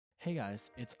Hey guys,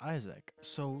 it's Isaac.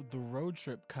 So the road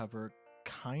trip cover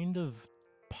kind of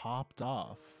popped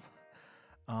off.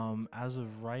 As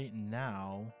of right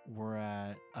now, we're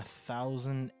at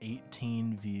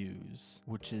 1,018 views,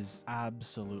 which is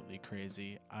absolutely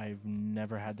crazy. I've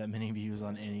never had that many views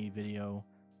on any video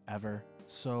ever.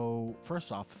 So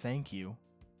first off, thank you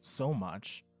so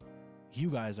much. You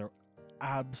guys are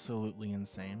absolutely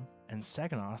insane. And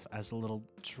second off, as a little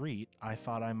treat, I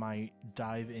thought I might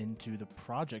dive into the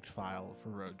project file for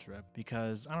Roadtrip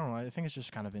because, I don't know, I think it's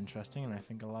just kind of interesting and I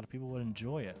think a lot of people would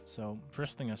enjoy it. So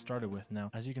first thing I started with now,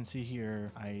 as you can see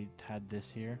here, I had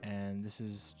this here and this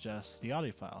is just the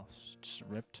audio file. It's just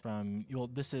ripped from, well,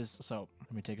 this is, so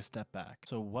let me take a step back.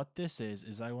 So what this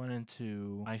is I went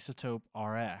into Isotope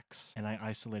RX and I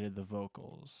isolated the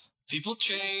vocals. People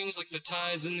change like the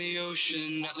tides in the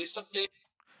ocean, at least I think.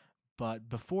 But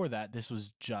before that, this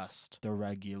was just the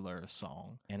regular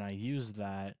song. And I used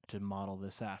that to model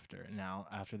this after. Now,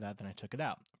 after that, then I took it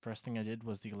out. First thing I did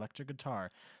was the electric guitar.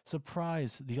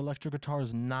 Surprise, the electric guitar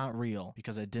is not real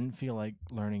because I didn't feel like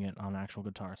learning it on actual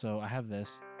guitar. So I have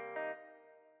this.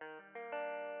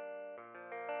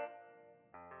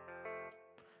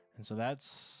 And so that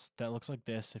looks like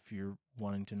this if you're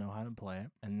wanting to know how to play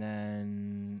it. And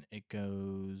then it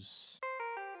goes,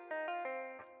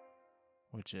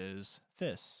 which is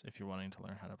this if you're wanting to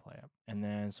learn how to play it. And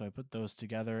then so I put those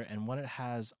together, and what it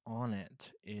has on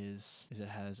it is it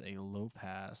has a low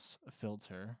pass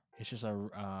filter. It's just a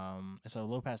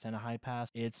low pass and a high pass.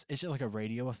 It's just like a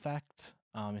radio effect.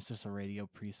 It's just a radio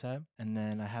preset. And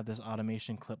then I have this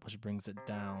automation clip which brings it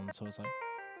down, so it's like,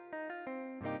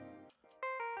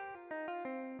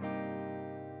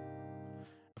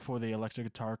 for the electric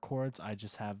guitar chords, I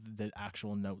just have the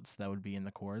actual notes that would be in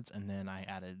the chords, and then I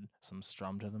added some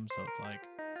strum to them, so it's like,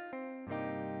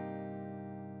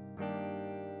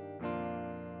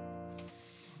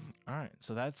 all right,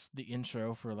 so that's the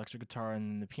intro for electric guitar,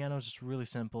 and then the piano is just really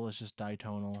simple. It's just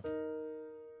ditonal.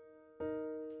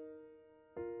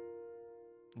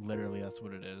 Literally, that's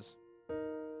what it is.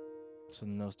 So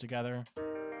then those together.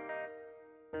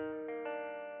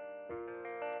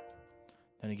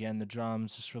 Then again, the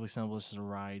drums, just really simple. It's just a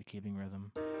ride, keeping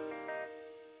rhythm.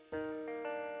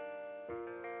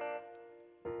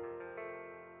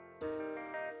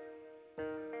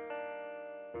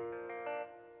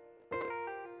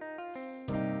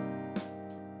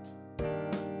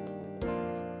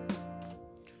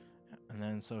 And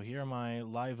then so here are my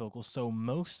live vocals. So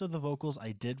most of the vocals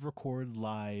I did record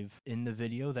live in the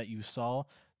video that you saw.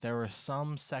 There were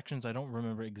some sections, I don't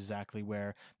remember exactly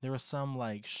where, there were some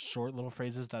like short little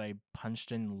phrases that I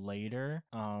punched in later,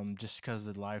 just because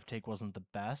the live take wasn't the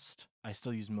best. I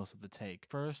still use most of the take.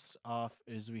 First off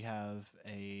is we have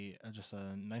just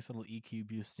a nice little EQ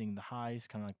boosting the highs,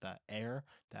 kind of like that air,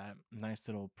 that nice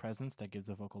little presence that gives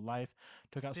the vocal life.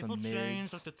 Took out some mids. People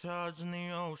change like the tides in the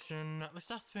ocean, at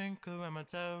least I think I am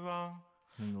wrong.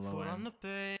 And the low Foot end. on the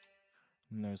bay.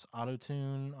 And there's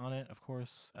auto-tune on it, of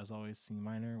course, as always, C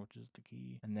minor, which is the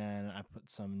key. And then I put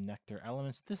some nectar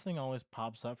elements. This thing always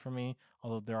pops up for me,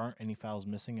 although there aren't any files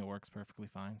missing. It works perfectly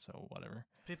fine, so whatever.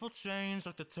 People change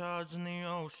like the tides in the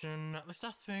ocean, at least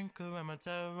I think I am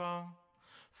wrong.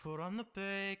 Foot on the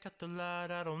bay, cut the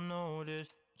light, I don't notice.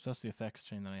 So that's the effects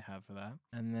chain that I have for that.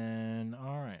 And then,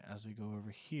 all right, as we go over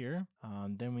here,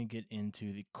 then we get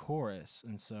into the chorus.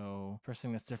 And so first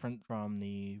thing that's different from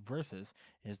the verses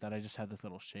is that I just have this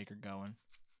little shaker going.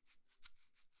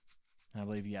 And I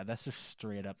believe, yeah, that's just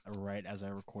straight up right as I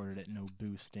recorded it. No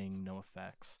boosting, no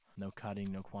effects, no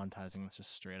cutting, no quantizing. That's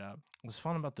just straight up. What's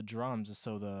fun about the drums is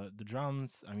so the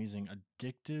drums, I'm using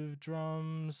addictive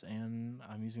drums and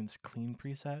I'm using this clean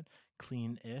preset,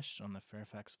 clean-ish on the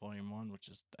Fairfax Volume 1, which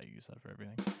is, I use that for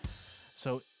everything.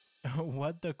 So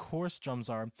what the chorus drums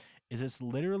are is it's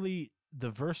literally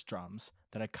the verse drums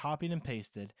that I copied and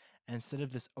pasted. And instead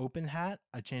of this open hat,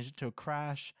 I changed it to a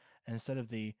crash. And instead of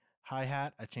the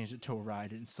hi-hat, I changed it to a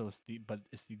ride, and so but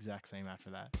it's the exact same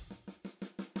after that.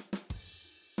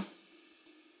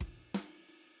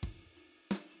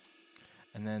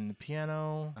 And then the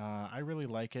piano, I really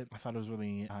like it. I thought it was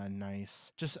really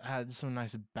nice. Just adds some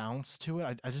nice bounce to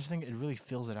it. I just think it really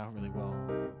fills it out really well.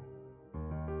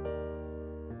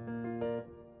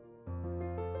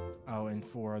 Oh, and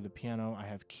for the piano, I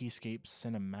have Keyscape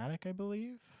Cinematic, I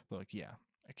believe. Look, yeah.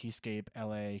 A Keyscape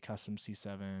LA Custom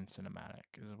C7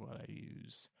 Cinematic is what I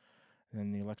use. And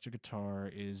then the electric guitar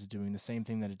is doing the same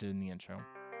thing that it did in the intro.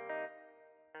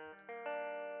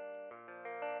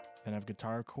 Then I have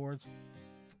guitar chords.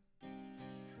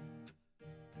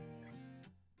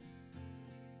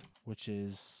 which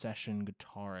is session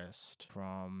guitarist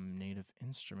from Native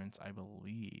Instruments, I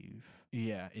believe.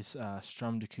 Yeah, it's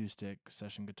strummed acoustic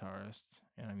session guitarist.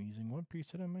 And I'm using, what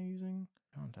preset am I using?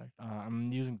 Contact.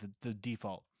 I'm using the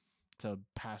default. To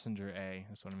passenger A,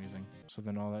 that's what I'm using. So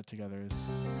then all that together is.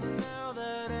 Now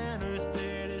that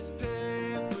interstate is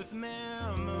paved with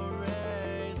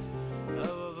memories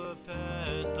of a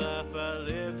past life I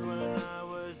lived when I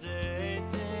was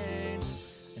 18.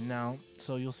 And now,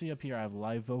 so you'll see up here I have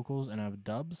live vocals and I have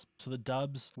dubs. So the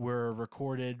dubs were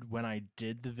recorded when I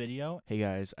did the video. Hey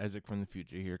guys, Isaac from the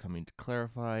future here, coming to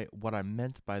clarify. What I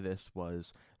meant by this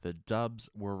was the dubs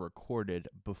were recorded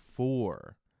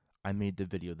before I made the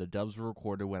video. The dubs were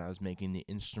recorded when I was making the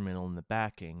instrumental and the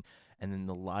backing, and then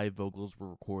the live vocals were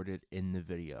recorded in the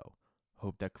video.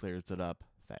 Hope that clears it up.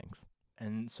 Thanks.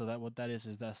 And so that what that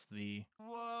is that's the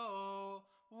Whoa,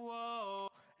 whoa.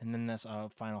 And then that's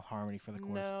final harmony for the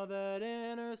chorus. Now that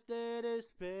interstate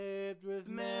is paved with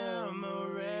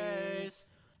memories.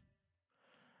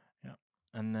 Yeah.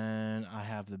 And then I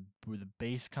have where the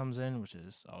bass comes in, which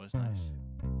is always nice.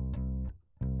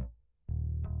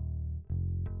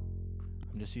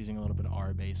 I'm just using a little bit of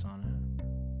R bass on it.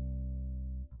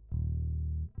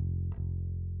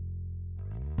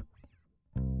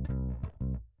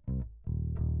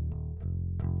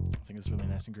 I think it's really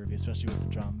nice and groovy, especially with the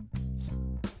drums.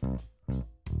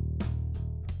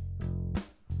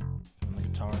 And the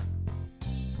guitar.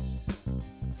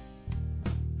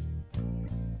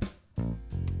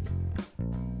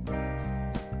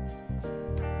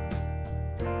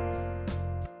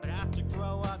 But I have to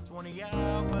grow up 20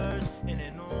 hours in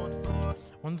an old Ford.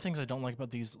 One of the things I don't like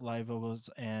about these live vocals,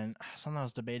 and something I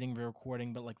was debating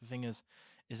re-recording, but like the thing is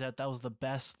that was the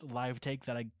best live take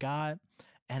that I got,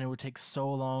 and it would take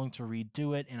so long to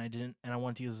redo it, and I didn't, and I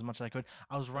wanted to use as much as I could.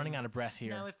 I was running out of breath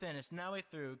here. Now we finished, now we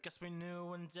through. Guess we knew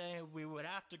one day we would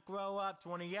have to grow up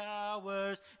 20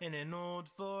 hours in an old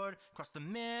Ford. Cross the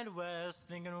Midwest,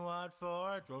 thinking what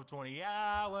for? Drove 20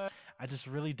 hours. I just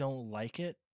really don't like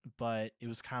it, but it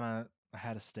was kind of, I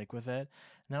had to stick with it.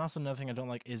 And then also another thing I don't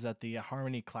like is that the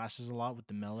harmony clashes a lot with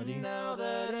the melody. Now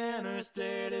that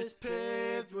interstate is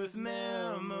paved with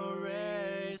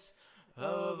memories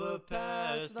of a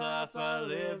past life I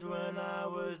lived when I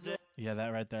was it. Yeah, that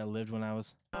right there. I lived when I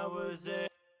was.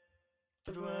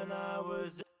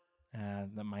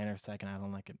 The minor second, I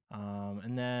don't like it.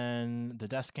 And then the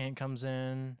descant comes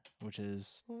in, which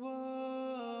is.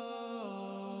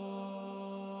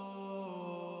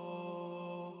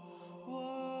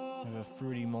 I have a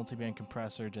fruity multiband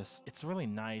compressor. It's really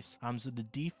nice. So the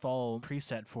default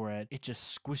preset for it, it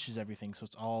just squishes everything, so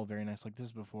it's all very nice. Like this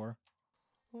is before.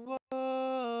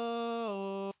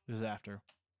 This is after.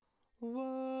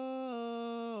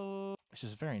 It's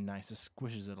just very nice. It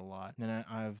squishes it a lot. And then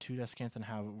I have two descants and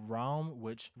have Realm,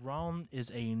 which Realm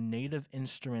is a Native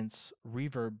Instruments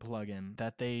reverb plugin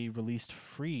that they released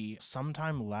free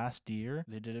sometime last year.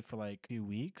 They did it for like a few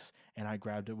weeks, and I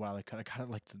grabbed it while I could. I got it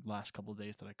like the last couple of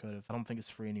days that I could have. I don't think it's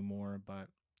free anymore, but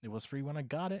it was free when I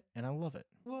got it, and I love it.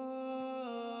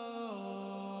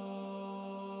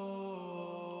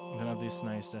 And then I have these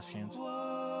nice descants.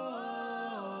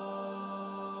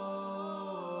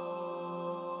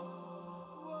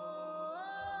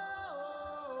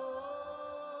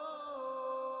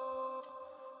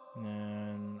 And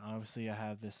then obviously I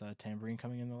have this tambourine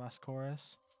coming in the last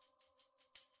chorus.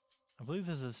 I believe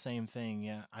this is the same thing.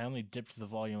 Yeah, I only dipped the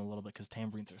volume a little bit because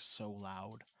tambourines are so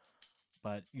loud.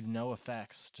 But no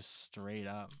effects, just straight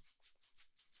up.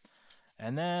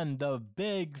 And then the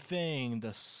big thing,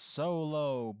 the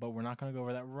solo. But we're not going to go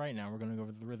over that right now. We're going to go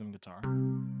over the rhythm guitar.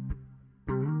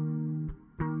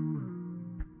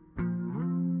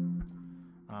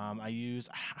 I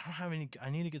don't have any. I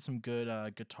need to get some good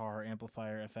guitar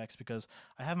amplifier effects because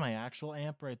I have my actual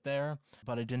amp right there,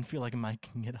 but I didn't feel like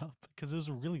miking it up because it was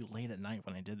really late at night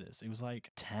when I did this. It was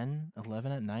like 10,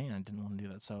 11 at night, and I didn't want to do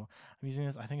that. So I'm using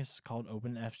this. I think it's called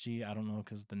OpenFG. I don't know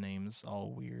because the name's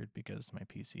all weird because my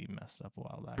PC messed up a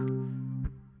while back.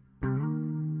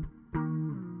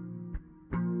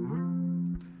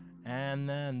 And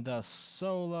then the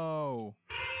solo,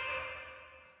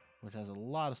 which has a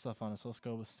lot of stuff on it. So let's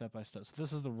go step by step. So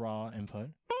this is the raw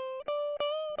input.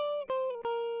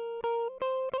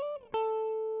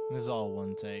 This is all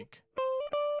one take.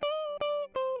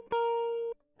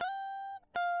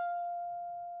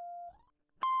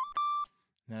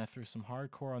 And then I threw some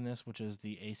hardcore on this, which is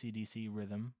the AC/DC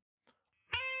rhythm.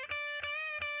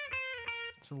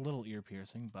 It's a little ear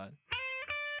piercing, but.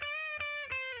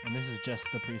 And this is just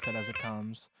the preset as it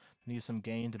comes. Need some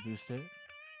gain to boost it.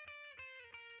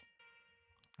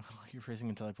 You're phrasing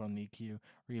until I put on the EQ.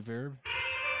 Reverb.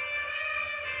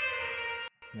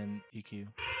 and then EQ.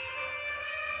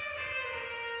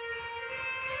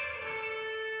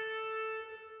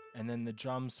 And then the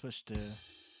drums switched to...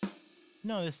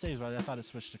 No, this stays right. I thought it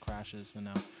switched to crashes, but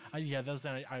no. Yeah, that was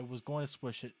then. I was going to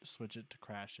switch it to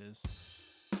crashes,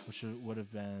 which would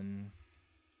have been...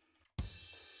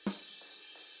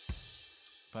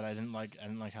 But I didn't like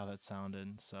how that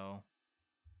sounded, so...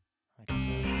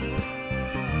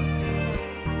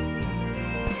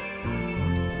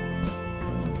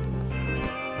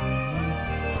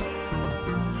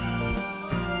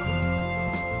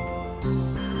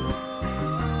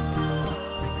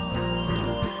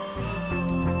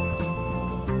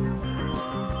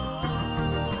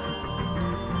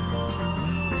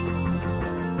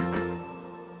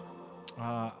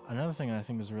 Another thing I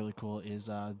think is really cool is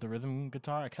the rhythm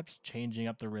guitar. I kept changing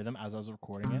up the rhythm as I was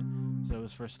recording it. So it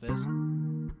was first this.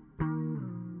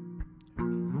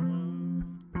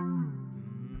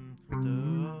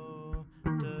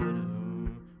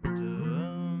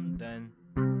 Then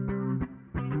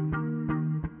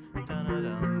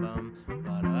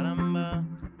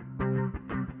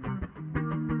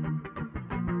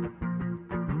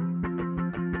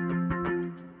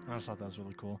I just thought that was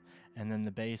really cool. And then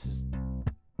the bass is...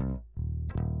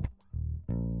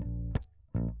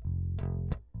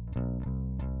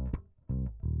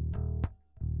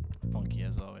 funky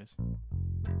as always.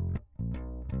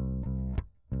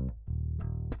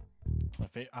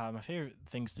 My favorite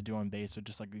things to do on bass are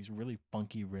just like these really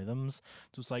funky rhythms.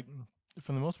 So it's like,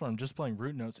 for the most part, I'm just playing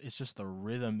root notes. It's just the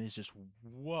rhythm is just,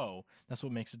 whoa. That's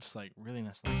what makes it just like really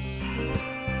nice.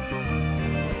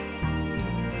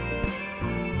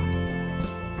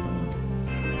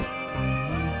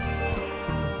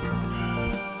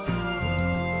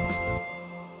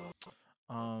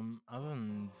 Other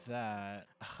than that,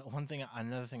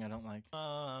 another thing I don't like.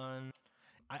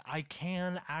 I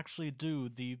can actually do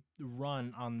the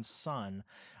run on Sun.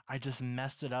 I just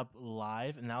messed it up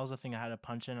live, and that was the thing I had to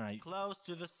punch in. And Close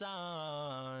to the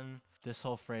sun. This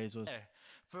whole phrase was...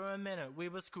 For a minute we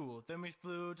was cool, then we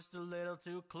flew just a little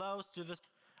too close to the...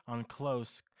 On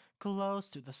close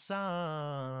to the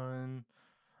sun.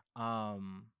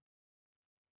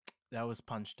 That was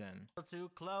punched in. Too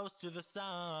close to the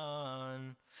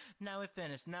sun. Now we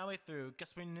finished, now we through.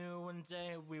 Guess we knew one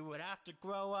day we would have to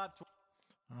grow up.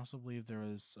 I also believe there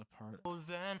was a part...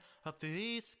 Then up the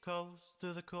East Coast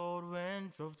through the cold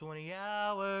wind, drove 20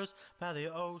 hours by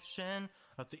the ocean.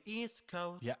 Up the East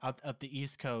Coast. Yeah, up the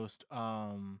East Coast.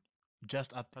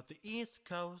 Just up the East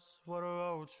Coast. What a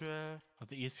road trip. Up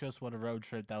the East Coast, what a road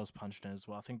trip. That was punched in as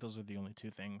well. I think those are the only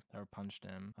two things that were punched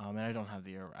in. And I don't have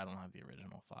the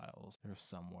original files. They're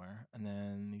somewhere. And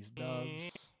then these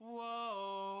dubs.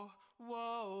 Whoa,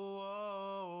 whoa,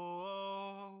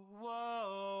 whoa,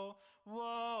 whoa,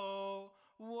 whoa,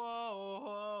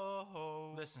 whoa,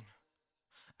 whoa. Listen,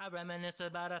 I reminisce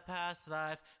about a past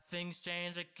life. Things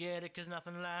change, I get it, 'cause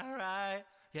nothing like right.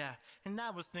 Yeah, and I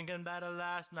was thinking about it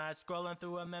last night, scrolling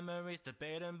through our memories,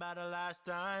 debating about the last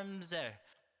times. Yeah.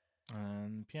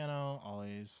 And piano,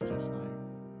 always just like...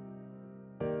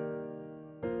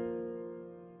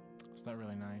 It's not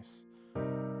really nice.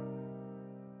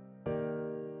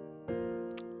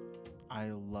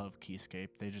 I love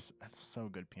Keyscape. They just have so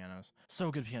good pianos.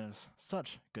 So good pianos.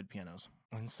 Such good pianos.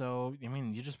 And so, I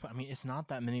mean, it's not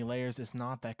that many layers. It's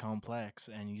not that complex.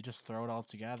 And you just throw it all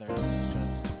together. And it's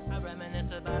just... I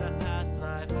reminisce about a past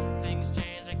life. Things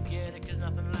change, I get it, 'cause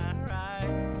nothing like right.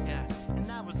 Yeah,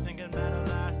 and I was thinking about it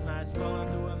last night,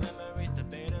 scrolling through our memories,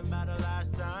 debating about the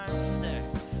last times. Yeah,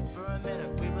 for a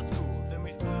minute we was cool, then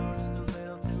we flew just a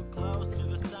little too close to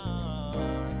the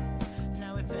sun.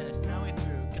 Now we finished, now we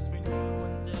through, 'cause we knew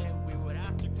one day we would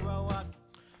have to grow up.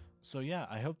 So yeah,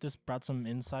 I hope this brought some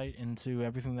insight into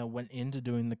everything that went into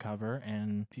doing the cover.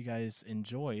 And if you guys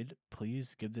enjoyed,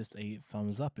 please give this a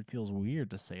thumbs up. It feels weird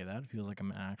to say that. It feels like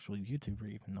I'm an actual YouTuber,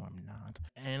 even though I'm not.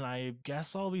 And I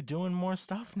guess I'll be doing more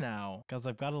stuff now, because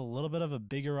I've got a little bit of a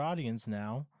bigger audience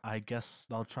now. I guess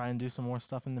I'll try and do some more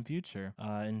stuff in the future.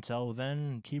 Until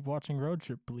then, keep watching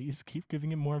Roadtrip, please. Keep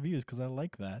giving it more views, because I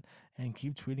like that. And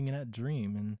keep tweeting it at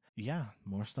Dream. And yeah,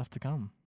 more stuff to come.